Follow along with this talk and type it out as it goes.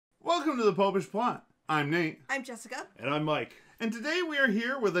Welcome to the Popish Plot. I'm Nate. I'm Jessica. And I'm Mike. And today we are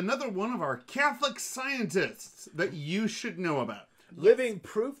here with another one of our Catholic scientists that you should know about. Living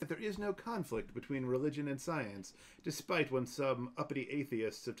proof that there is no conflict between religion and science, despite when some uppity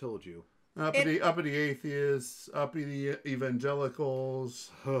atheists have told you. Uppity atheists, uppity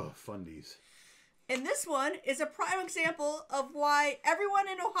evangelicals. Oh, fundies. And this one is a prime example of why everyone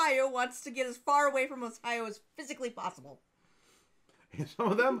in Ohio wants to get as far away from Ohio as physically possible. And some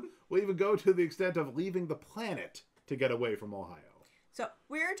of them will even go to the extent of leaving the planet to get away from Ohio. So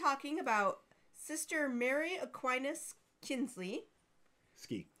we're talking about Sister Mary Aquinas Kinsley.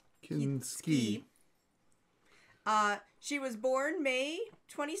 Kinskey. She was born May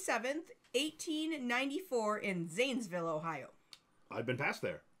 27th, 1894 in Zanesville, Ohio. I've been past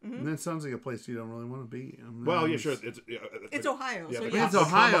there. Mm-hmm. That sounds like a place you don't really want to be. Well, yeah, sure. It's Ohio. Yeah, so but yeah. It's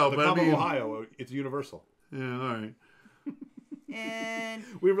Ohio, but I mean, Ohio, it's universal. Yeah, all right. And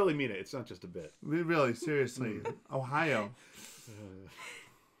we really mean it. It's not just a bit. We really, seriously. Ohio.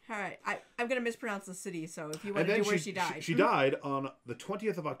 All right. I'm going to mispronounce the city, so if you want to do where she died. She died on the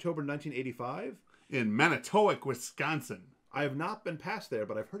 20th of October, 1985. In Manitowoc, Wisconsin. I have not been past there,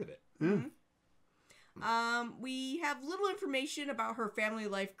 but I've heard of it. Mm. We have little information about her family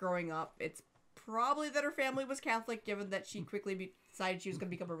life growing up. It's probably that her family was Catholic, given that she quickly decided she was going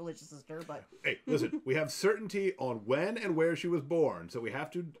to become a religious sister. But hey, listen, we have certainty on when and where she was born, so we have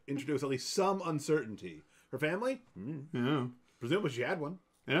to introduce at least some uncertainty. Her family? Yeah. Presumably she had one.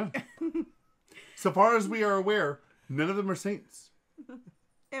 Yeah. So far as we are aware, none of them are saints.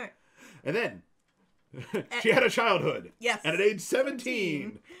 anyway. And then she had a childhood. Yes. And at age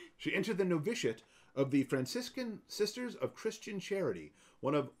 17, she entered the novitiate of the Franciscan Sisters of Christian Charity,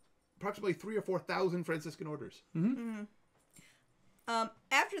 one of approximately 3,000 or 4,000 Franciscan orders. Mm-hmm. Mm-hmm.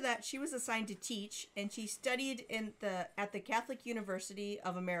 After that, she was assigned to teach, and she studied at the Catholic University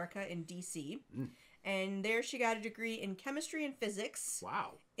of America in D.C., and there she got a degree in chemistry and physics.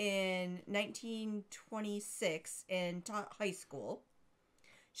 Wow. In 1926 and taught high school.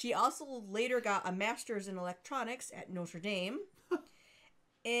 She also later got a master's in electronics at Notre Dame.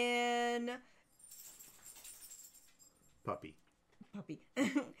 And... Puppy.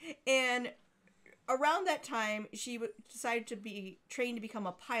 And around that time, she decided to be trained to become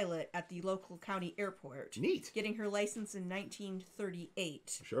a pilot at the local county airport. Neat. Getting her license in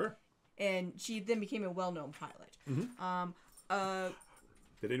 1938. Sure. And she then became a well-known pilot. Mm-hmm.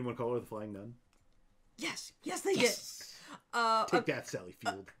 Did anyone call her the Flying Nun? Yes, they did. Take that, Sally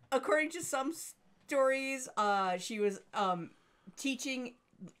Field. According to some stories, she was teaching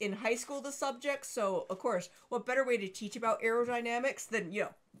in high school the subject. So, of course, what better way to teach about aerodynamics than,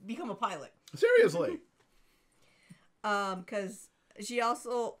 become a pilot? Seriously. Because she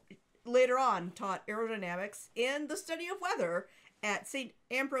also later on taught aerodynamics and the study of weather at St.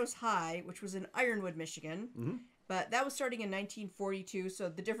 Ambrose High, which was in Ironwood, Michigan. Mm-hmm. But that was starting in 1942, so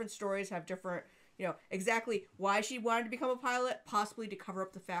the different stories have different, exactly why she wanted to become a pilot, possibly to cover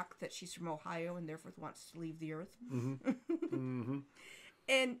up the fact that she's from Ohio and therefore wants to leave the earth. Mm-hmm. Mm-hmm.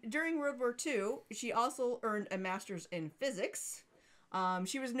 And during World War II, she also earned a master's in physics.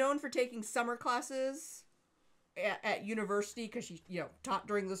 She was known for taking summer classes at university because she, taught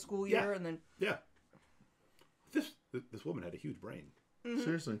during the school year and then... Yeah. This woman had a huge brain. Mm-hmm.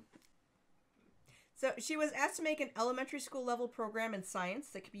 Seriously. So she was asked to make an elementary school level program in science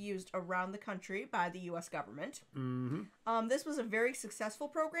that could be used around the country by the U.S. government. Mm-hmm. This was a very successful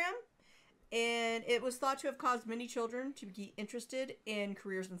program, and it was thought to have caused many children to be interested in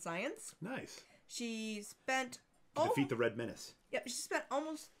careers in science. Nice. She spent... Defeat the Red Menace. Yep, she spent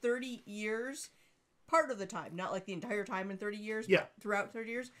almost 30 years... part of the time, not like the entire time in 30 years, but throughout 30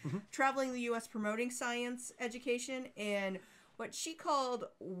 years, traveling the U.S. promoting science education and what she called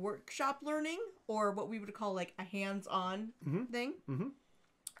workshop learning, or what we would call like a hands-on thing.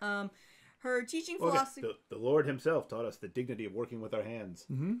 Mm-hmm. Her teaching philosophy... The Lord himself taught us the dignity of working with our hands.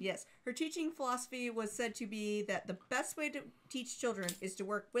 Mm-hmm. Yes. Her teaching philosophy was said to be that the best way to teach children is to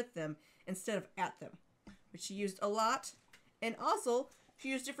work with them instead of at them, which she used a lot. And also, she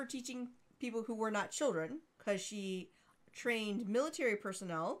used it for teaching people who were not children, because she trained military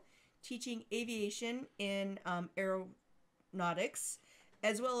personnel, teaching aviation in aeronautics,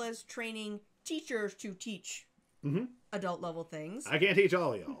 as well as training teachers to teach adult level things. I can't teach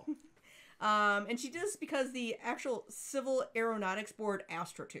all of y'all. And she did this because the actual Civil Aeronautics Board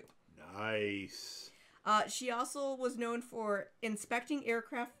asked her to. Nice. She also was known for inspecting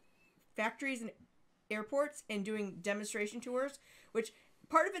aircraft factories and airports and doing demonstration tours, which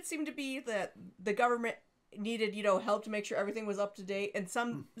part of it seemed to be that the government needed, help to make sure everything was up to date. And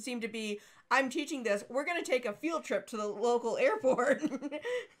some seemed to be, I'm teaching this, we're going to take a field trip to the local airport.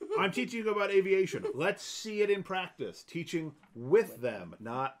 I'm teaching you about aviation. Let's see it in practice. Teaching with them,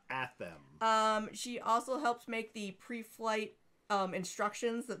 not at them. She also helped make the pre-flight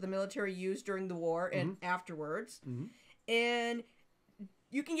instructions that the military used during the war and afterwards. And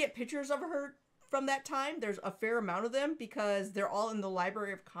you can get pictures of her from that time. There's a fair amount of them because they're all in the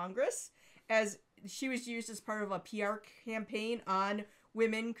Library of Congress, as she was used as part of a PR campaign on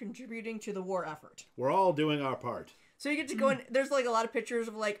women contributing to the war effort. We're all doing our part. So you get to go in, there's like a lot of pictures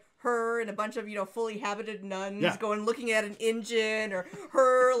of like her and a bunch of, fully habited nuns going looking at an engine, or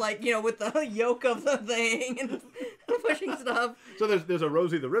her like, with the yoke of the thing and pushing stuff. So there's a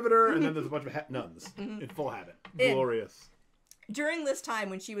Rosie the Riveter, and then there's a bunch of nuns in full habit. Glorious. During this time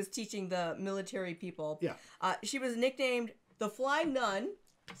when she was teaching the military people, she was nicknamed the Flying Nun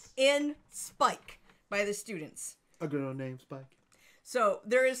in Spike by the students. A girl named Spike. So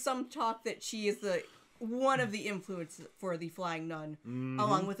there is some talk that she is one of the influences for the Flying Nun,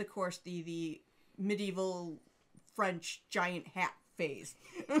 along with, of course, the medieval French giant hat phase.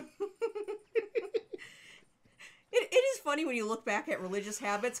 It is funny when you look back at religious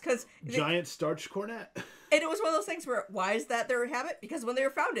habits, because giant starch cornet. And it was one of those things where, why is that their habit? Because when they were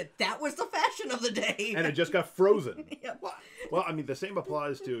founded, that was the fashion of the day. And it just got frozen. Yep. Well, I mean, the same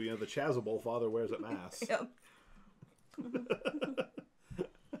applies to, the chasuble father wears at Mass. Yep.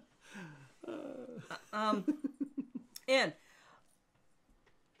 And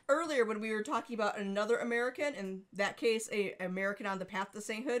earlier when we were talking about another American, in that case, a American on the path to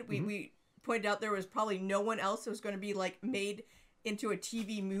sainthood, we pointed out there was probably no one else who was going to be like made into a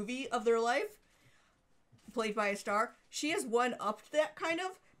TV movie of their life, played by a star. She has one-upped that kind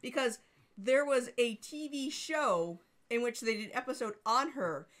of, because there was a TV show in which they did an episode on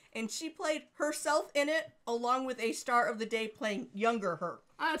her, and she played herself in it, along with a star of the day playing younger her.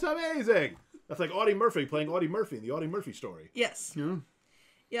 That's amazing. That's like Audie Murphy playing Audie Murphy in the Audie Murphy story. Yes. Yeah.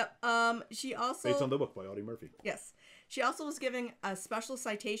 Yep. She also... Based on the book by Audie Murphy. Yes. She also was given a special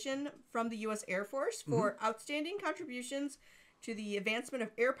citation from the U.S. Air Force for outstanding contributions to the advancement of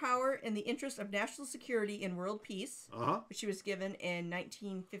air power in the interest of national security and world peace, which she was given in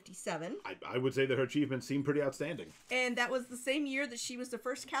 1957. I would say that her achievements seem pretty outstanding. And that was the same year that she was the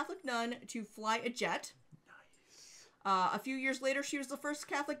first Catholic nun to fly a jet. Nice. A few years later, she was the first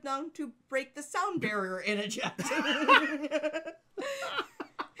Catholic nun to break the sound barrier in a jet.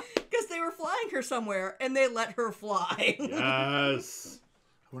 Because they were flying her somewhere, and they let her fly. Yes.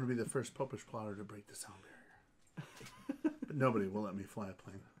 I want to be the first Popish plotter to break the sound barrier. But nobody will let me fly a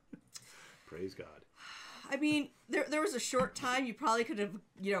plane. Praise God. I mean, there was a short time you probably could have,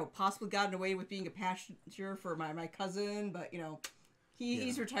 possibly gotten away with being a passenger for my cousin, but,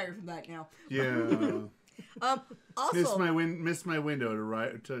 he's retired from that now. Yeah. Also, missed my window to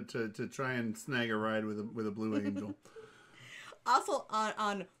ride to try and snag a ride with a Blue Angel. Also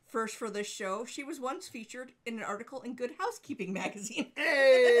on First for this show, she was once featured in an article in Good Housekeeping magazine.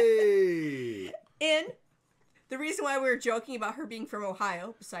 Hey! And the reason why we were joking about her being from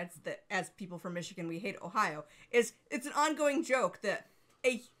Ohio, besides that as people from Michigan we hate Ohio, is it's an ongoing joke that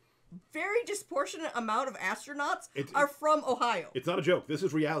a very disproportionate amount of astronauts are from Ohio. It's not a joke. This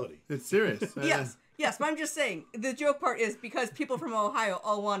is reality. It's serious. Yes, but I'm just saying, the joke part is because people from Ohio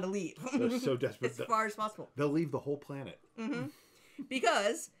all want to leave. They're so desperate. As far as possible. They'll leave the whole planet. Mm-hmm.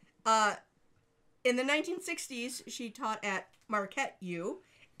 Because in the 1960s, she taught at Marquette U,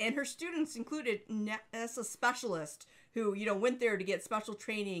 and her students included NASA specialists who, went there to get special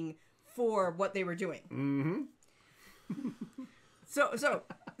training for what they were doing. Mm-hmm. So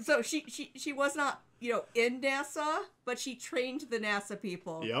she was not, in NASA, but she trained the NASA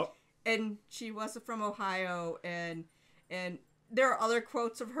people. Yep. And she was from Ohio, and there are other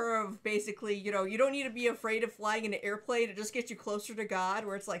quotes of her of basically, you don't need to be afraid of flying in an airplane. It just gets you closer to God,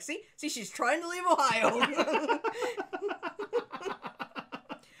 where it's like, see, she's trying to leave Ohio.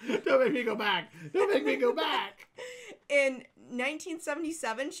 Don't make me go back. Don't make me go back. In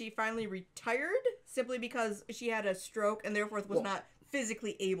 1977, she finally retired simply because she had a stroke and therefore was not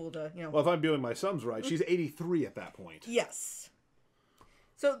physically able to, Well, if I'm doing my sums right, she's 83 at that point. Yes.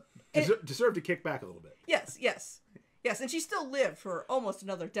 So deserved to kick back a little bit. Yes, and she still lived for almost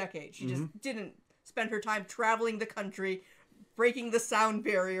another decade. She just didn't spend her time traveling the country, breaking the sound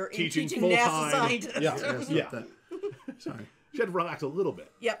barrier, and teaching NASA scientists. Yeah. Sorry. She had to relax a little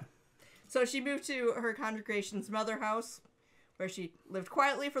bit. Yep. So she moved to her congregation's mother house, where she lived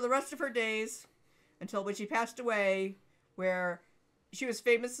quietly for the rest of her days, until when she passed away, where she was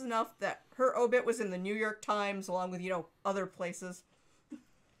famous enough that her obit was in the New York Times, along with, other places.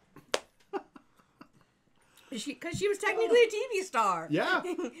 Because she was technically a TV star. Yeah.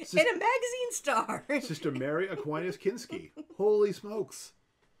 And a magazine star. Sister Mary Aquinas Kinskey. Holy smokes.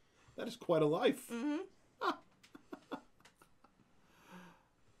 That is quite a life. Mm-hmm.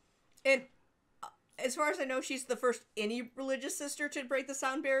 And as far as I know, she's the first any religious sister to break the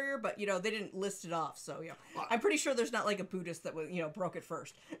sound barrier, but, you know, they didn't list it off. So, I'm pretty sure there's not like a Buddhist that, broke it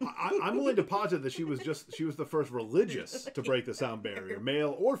first. I'm willing to posit that she was the first religious to break the sound barrier,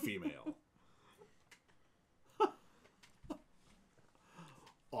 male or female.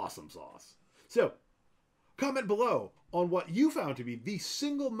 Awesome sauce. So, comment below on what you found to be the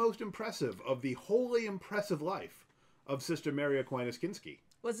single most impressive of the wholly impressive life of Sister Mary Aquinas Kinskey.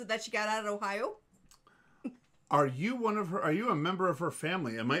 Was it that she got out of Ohio? Are you a member of her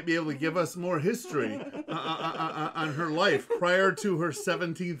family and might be able to give us more history on her life prior to her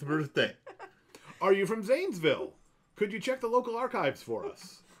 17th birthday? Are you from Zanesville? Could you check the local archives for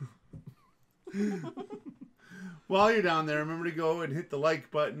us? While you're down there, remember to go and hit the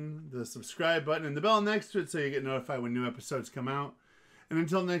like button, the subscribe button, and the bell next to it so you get notified when new episodes come out. And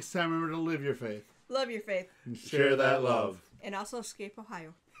until next time, remember to live your faith. Love your faith. And share that love. And also escape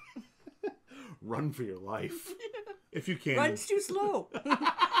Ohio. Run for your life. If you can. Run's too slow.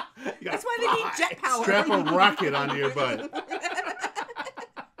 That's why they need jet power. Strap a rocket onto your butt.